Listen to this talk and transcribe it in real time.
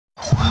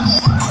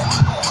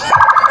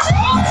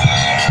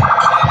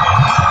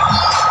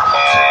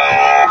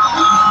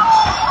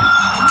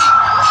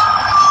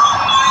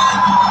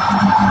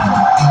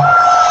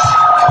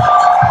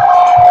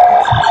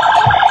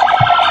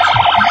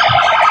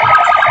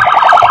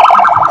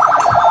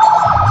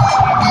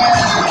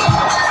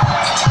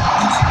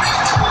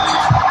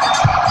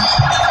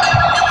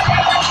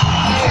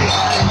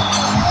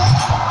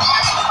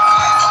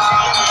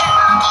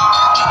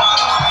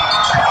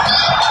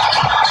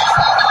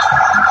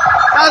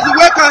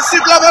can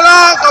see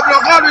Governor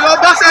God will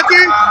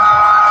Obaseki.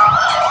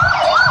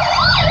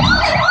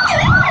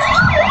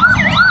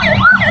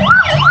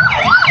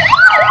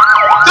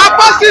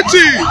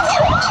 Capacity.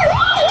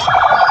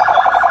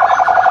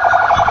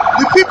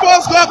 The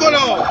people's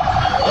governor.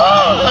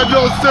 I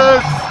just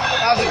said,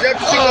 As the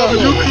deputy governor.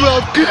 you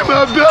have killed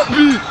my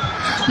baby.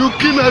 You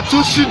killed my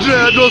 2 children.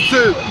 I just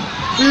said,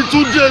 in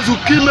 2 days you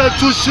killed my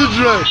 2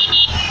 children.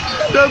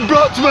 They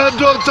brought my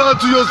daughter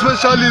to your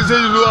specialist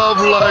and you don't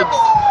have light.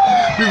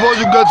 Before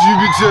you get to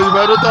UBT,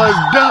 my daughter is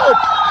dead.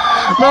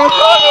 My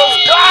daughter is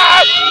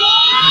dead.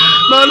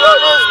 My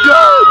daughter is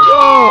dead.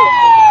 Oh,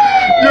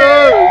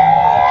 yeah.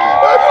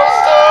 I just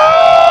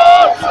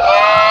said,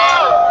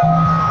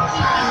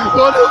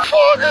 what the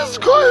fuck is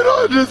going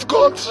on in this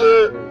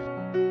country?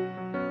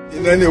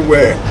 In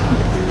anywhere,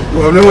 we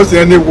have never seen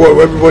any war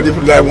where everybody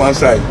like one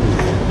side.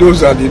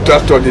 Those are the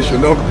detractors. They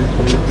should not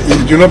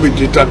be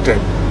detracted.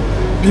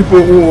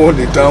 People who own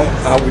the town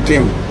are with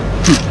him.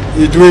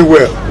 He's doing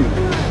well.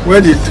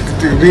 When the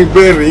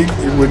ring,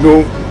 he will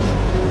know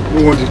who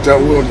owns the town,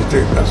 who owns the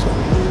town. That's all.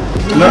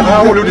 Now,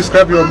 how will you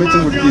describe your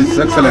meeting with His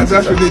Excellency?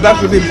 That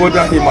shouldn't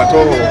bother him at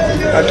all.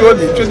 I told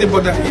him, it shouldn't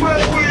bother him.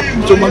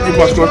 So much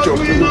infrastructure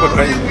shouldn't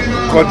bother him.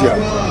 Cordial.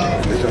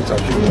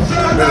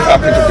 I'm very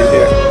happy to be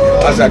here.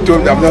 As I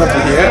told him, I'm not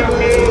happy here.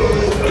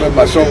 When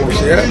my son was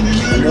here,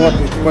 and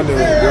when the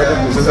other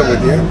professors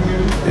were here,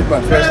 it's my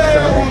first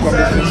time of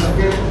coming.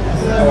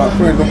 Our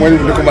friend, the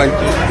morning, look at my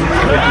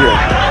here.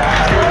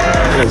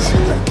 Yes.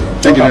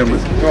 Thank you very much.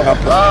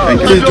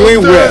 Thank you. He's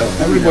doing well.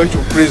 Everybody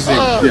should praise him. I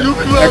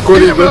call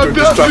him not to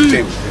distract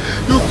him.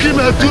 You kill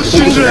my 2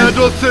 children, I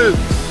just said.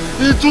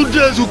 In 2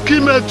 days, you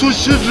kill my 2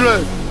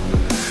 children.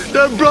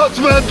 They brought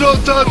my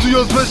daughter to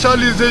your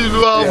specialist and you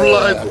don't have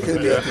light.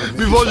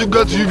 Before you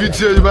get to UBT,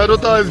 my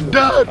daughter is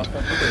dead.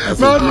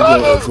 My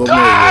daughter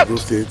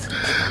is dead.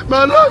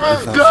 My daughter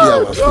is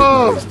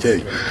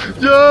dead.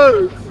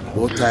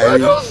 Oh, yeah. I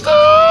just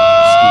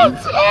said.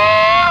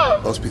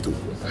 Hospital.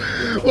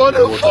 What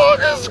the fuck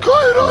is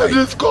going on in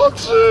this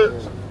country?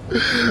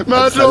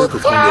 My daughter.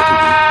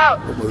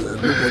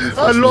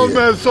 I lost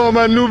my son,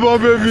 my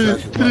newborn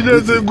baby, 3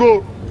 days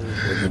ago.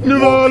 I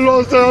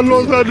lost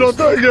my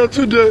daughter again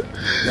today.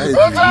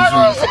 What the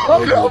fuck?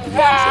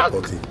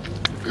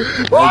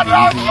 What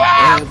the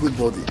fuck?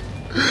 Everybody.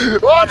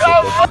 What the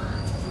fuck?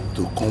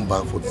 To come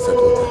back for the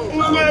second time.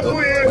 Myself,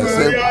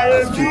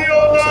 as chief,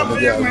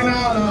 somebody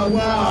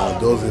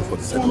does it for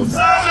the second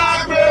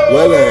time.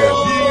 Well,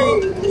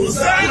 you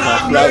can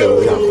fly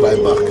away and fly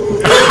back.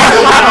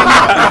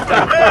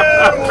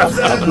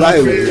 I fly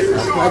away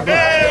and fly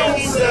back.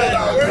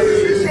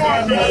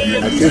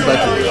 I came back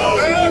to the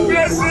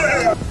house.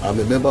 I'm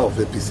a member of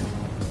APC.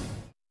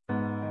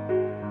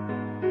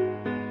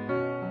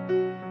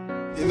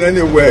 In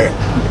anywhere,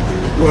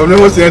 we have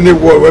never seen any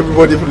war where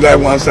everybody like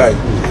one side.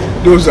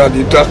 Those are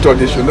the detractors.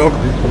 They should not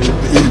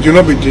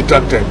be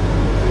detracted.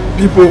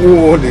 People who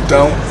own the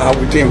town are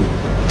with him.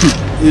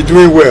 He's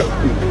doing well.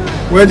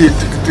 When the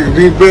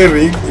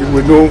ring, he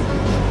will know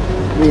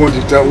who owns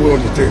the town, who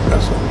owns the town.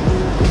 That's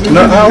all.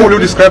 Now, how will you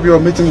describe your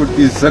meeting with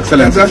His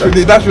Excellency?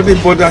 That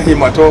shouldn't bother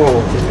him at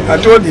all. I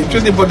told him, it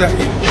shouldn't bother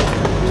him.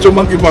 So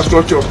much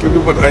infrastructure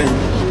shouldn't bother him.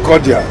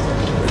 Cordial.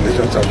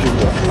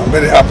 I'm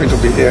very happy to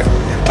be here.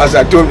 As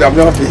I told him, I'm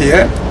not happy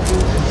here.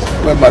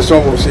 When my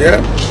son was here,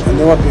 and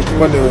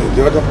when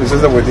the other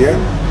professors were there,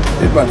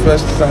 it's my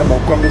first time of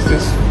coming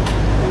since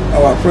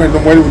our friend, the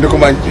morning, we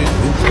come and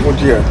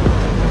here.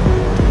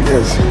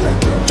 Yes,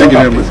 thank you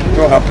very much.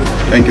 So happy.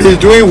 Thank you. He's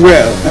doing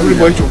well.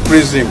 Everybody should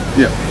praise him.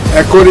 Yeah.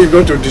 I call him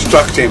not to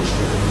distract him.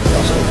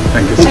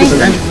 Thank you.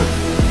 Thank you.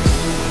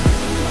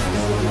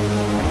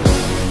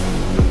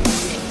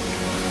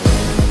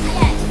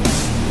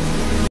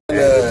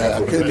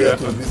 I came here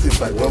to visit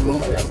my governor.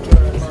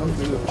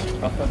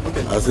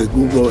 As a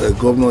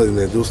governor in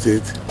Edo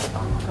State,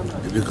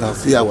 if you can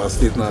see our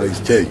state now is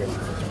changed.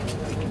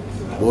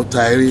 Both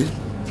tiring,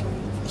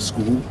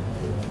 school,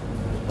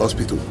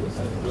 hospital,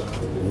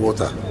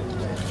 water,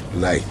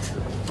 light.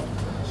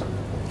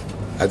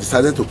 I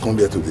decided to come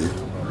here today.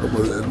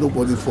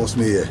 Nobody forced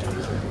me here.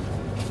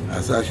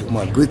 I said I should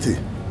come greeting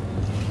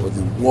for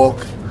the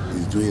work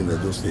he's doing in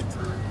Edo State.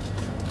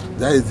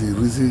 That is the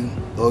reason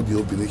all the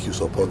Obìnrin should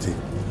support him.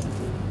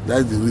 That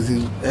is the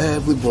reason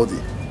everybody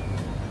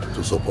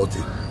to support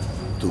him,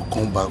 to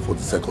come back for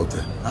the second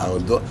time. I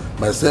will do,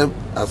 myself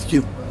as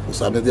chief, I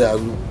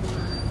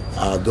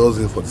does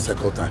it for the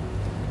second time.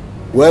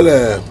 Well,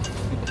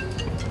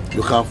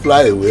 you can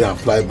fly away and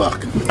fly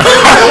back.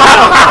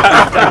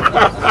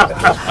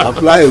 I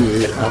fly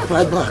away and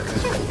fly back.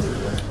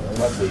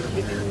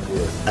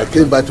 I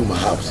came back to my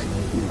house.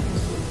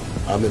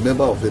 I'm a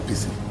member of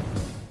APC.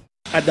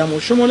 Adam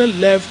Oshomole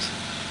left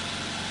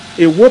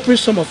a whopping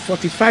sum of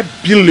 45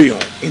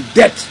 billion in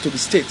debt to the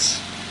states.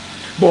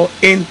 But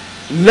in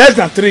less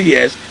than 3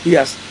 years, he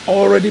has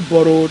already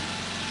borrowed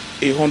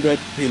 100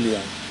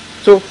 billion.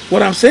 So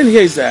what I'm saying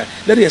here is that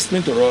let me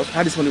explain to us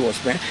how this money was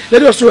spent.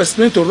 Let me also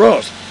explain to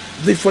us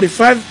the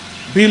 45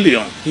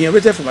 billion he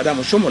inherited from Adam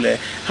Oshomole,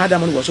 how that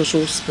money was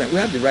also spent. We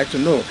have the right to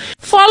know.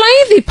 For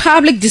Following the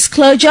public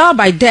disclosure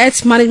by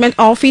Debt Management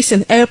Office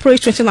in April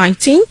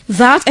 2019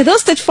 that Edo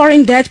State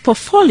foreign debt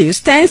portfolio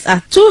stands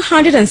at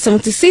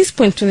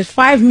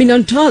 $276.25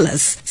 million,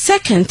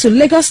 second to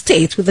Lagos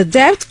State with a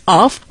debt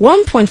of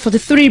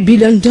 $1.43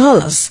 billion,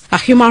 a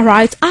human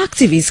rights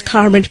activist,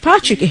 Comrade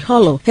Patrick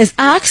Iholo, has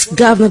asked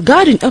Governor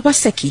Godwin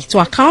Obaseki to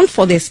account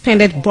for the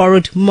expended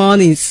borrowed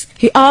monies.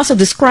 He also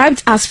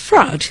described as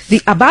fraud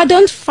the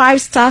abandoned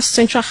 5-star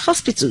Central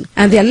Hospital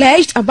and the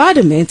alleged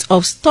abandonment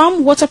of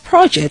stormwater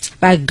project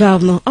by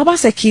Governor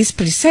Obaseki's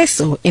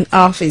predecessor in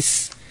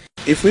office.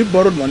 If we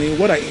borrowed money,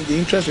 what are the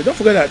interest rates? Don't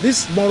forget that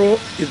this borrow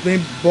is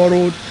being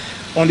borrowed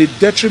on the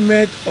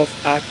detriment of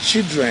our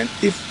children,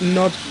 if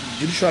not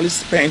judicially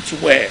spent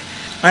well.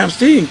 I am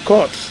still in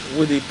court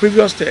with the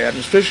previous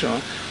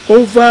administration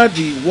over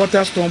the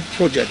water storm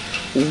project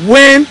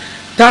when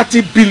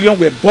 30 billion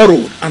were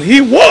borrowed, and he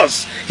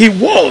was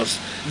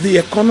the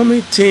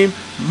economy team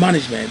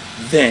management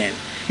then.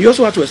 He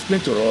also had to explain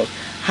to us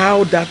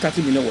how that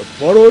 30 million was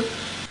borrowed.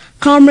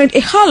 Comrade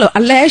Iholo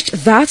alleged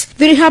that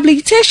the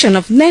rehabilitation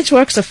of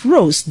networks of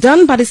roads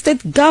done by the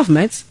state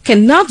government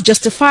cannot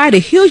justify the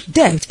huge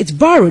debt it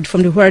borrowed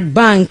from the World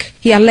Bank.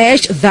 He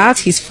alleged that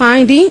his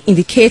finding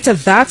indicated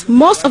that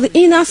most of the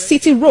inner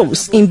city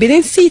roads in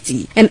Benin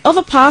City and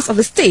other parts of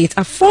the state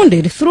are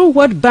funded through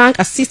World Bank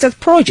assisted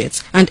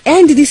projects and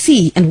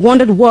NDDC, and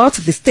wondered what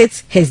the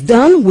state has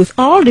done with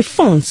all the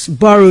funds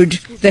borrowed.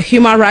 The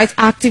human rights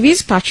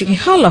activist Patrick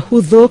Iholo, who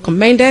though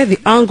commended the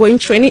ongoing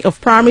training of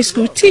primary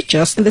school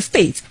teachers in the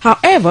state,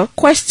 however,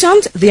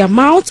 questioned the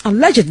amount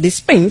allegedly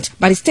spent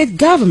by the state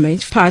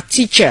government per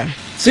teacher.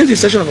 Since the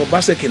session of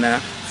Obaseki,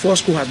 4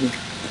 schools have been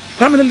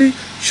permanently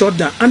shut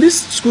down, and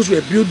these schools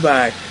were built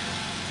by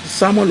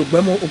Samuel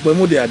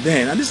Ugbemo there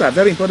then, and these are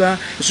very important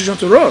institutions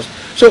to us.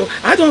 So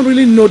I don't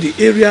really know the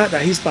area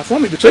that he's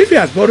performing. So if he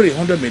has borrowed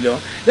 100 million,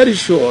 that is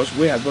show us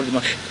where he has borrowed the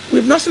money.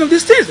 We've not seen of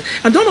these things.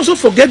 And don't also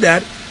forget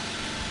that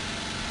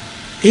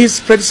his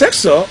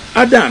predecessor,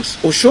 Adams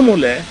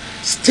Oshomole,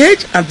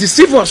 staged and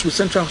deceived us with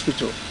Central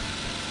Hospital.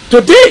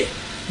 Today,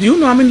 do you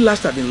know how many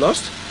lives have been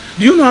lost?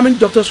 Do you know how many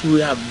doctors we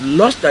have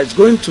lost that is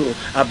going to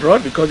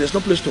abroad because there's no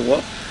place to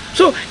work?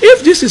 So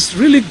if this is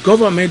really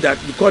government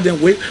that you call them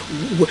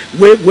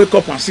wake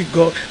up and see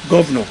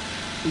governor,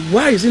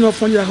 why is he not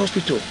funding that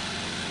hospital?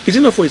 Is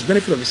it not for his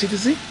benefit of the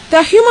citizen?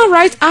 The human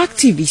rights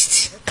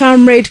activist,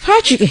 Comrade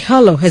Patrick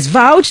Iholo, has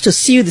vowed to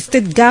sue the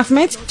state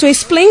government to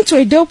explain to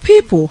Edo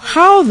people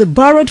how the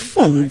borrowed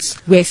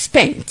funds were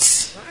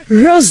spent.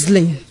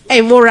 Roslyn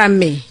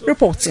Evorame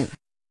reporting.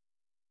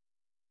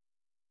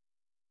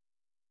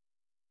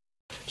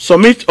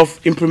 Submit of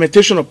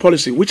implementation of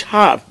policy which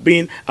have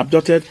been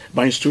adopted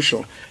by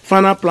institution,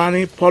 final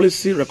planning,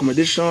 policy,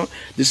 recommendation,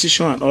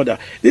 decision and order.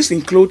 This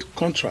include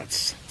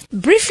contracts.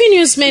 Briefing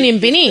newsmen in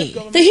Benin,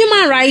 the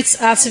human rights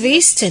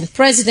activist and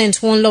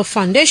President One Love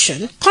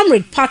Foundation,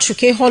 Comrade Patrick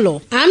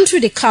Iholo, armed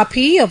with a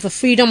copy of the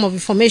Freedom of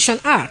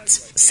Information Act,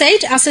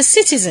 said as a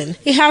citizen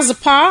he has the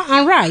power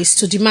and rights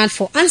to demand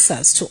for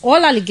answers to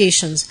all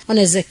allegations on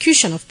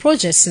execution of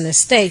projects in the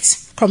state.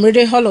 Comrade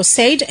Iholo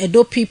said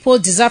Edo people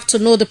deserve to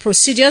know the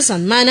procedures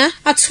and manner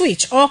at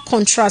which all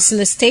contracts in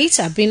the state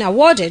are being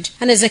awarded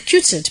and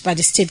executed by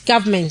the state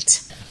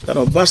government. That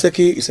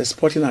Obaseki is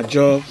exporting a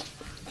job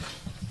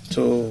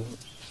to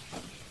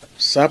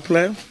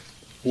Sapele,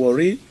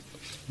 Warri,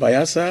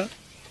 Bayelsa,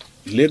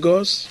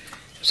 Lagos.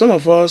 Some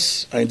of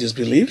us are in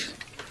disbelief,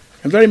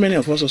 and very many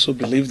of us also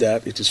believe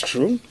that it is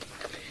true.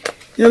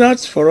 You know,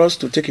 that's for us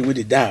to take away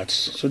the doubts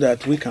so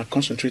that we can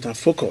concentrate and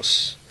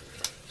focus,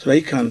 so that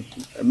he can,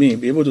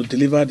 be able to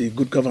deliver the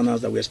good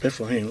governance that we expect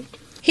from him.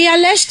 He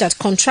alleged that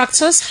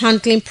contractors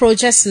handling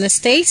projects in the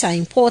state are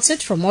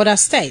imported from other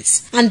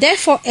states and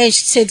therefore urged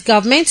state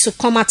government to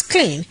come out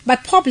clean by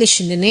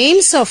publishing the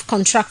names of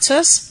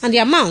contractors and the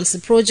amounts the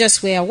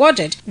projects were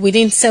awarded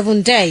within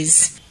 7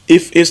 days.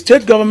 If a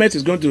state government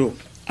is going to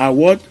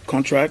award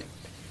contract,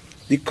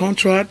 the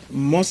contract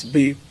must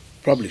be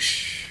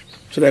published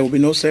so there will be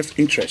no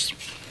self-interest.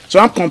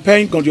 So I'm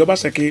comparing Governor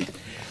Obaseki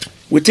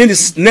within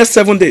the next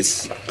 7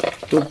 days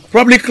to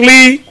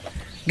publicly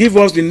give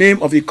us the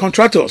name of the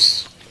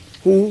contractors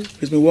who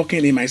has been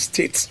working in my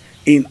state,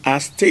 in our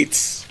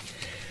states.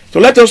 So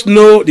let us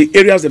know the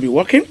areas they'll be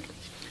working,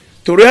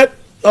 to let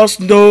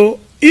us know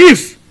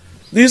if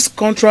this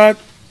contract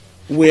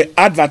were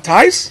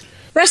advertised.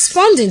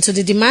 Responding to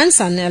the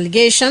demands and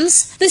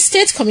allegations, the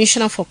State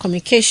Commissioner for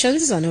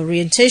Communications and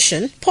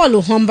Orientation, Paul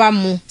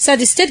Uhombamu, said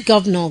the State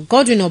Governor,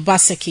 Godwin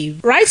Obaseki,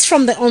 right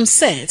from the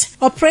onset,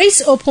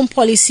 operates open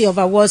policy of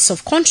awards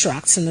of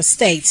contracts in the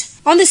state.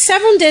 On the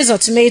 7 days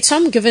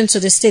ultimatum given to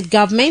the state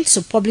government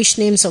to publish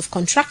names of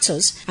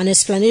contractors and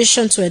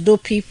explanation to Edo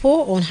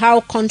people on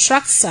how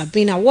contracts are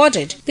being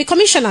awarded, the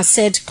commissioner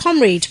said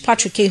Comrade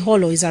Patrick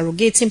Iholo is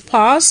arrogating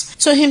powers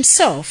to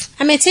himself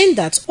and maintained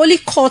that only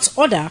court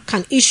order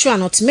can issue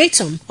an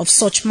ultimatum of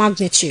such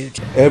magnitude.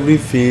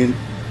 Everything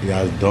he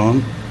has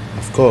done,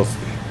 of course,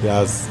 he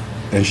has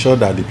ensured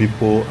that the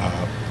people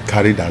are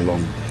carried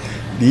along.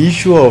 The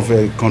issue of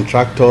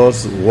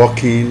contractors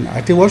working,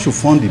 I think what should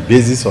form the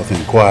basis of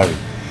inquiry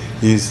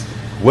is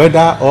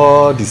whether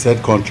all the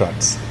said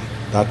contracts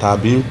that are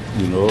being,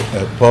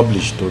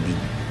 published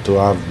to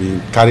have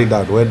been carried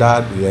out,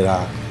 whether there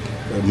are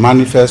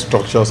manifest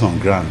structures on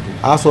ground.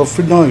 As for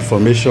Freedom of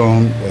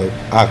Information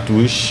Act,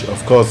 which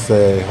of course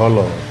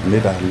Holo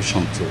made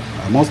allusion to,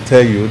 I must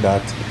tell you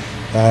that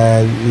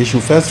you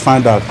should first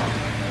find out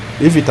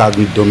if it has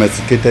been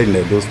domesticated in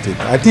Edo State.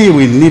 I think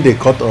we need a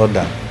court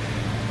order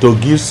to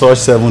give such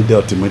 7-day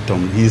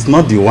ultimatum. He is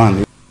not the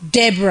one.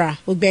 Deborah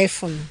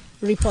Ugbefun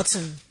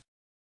reporting.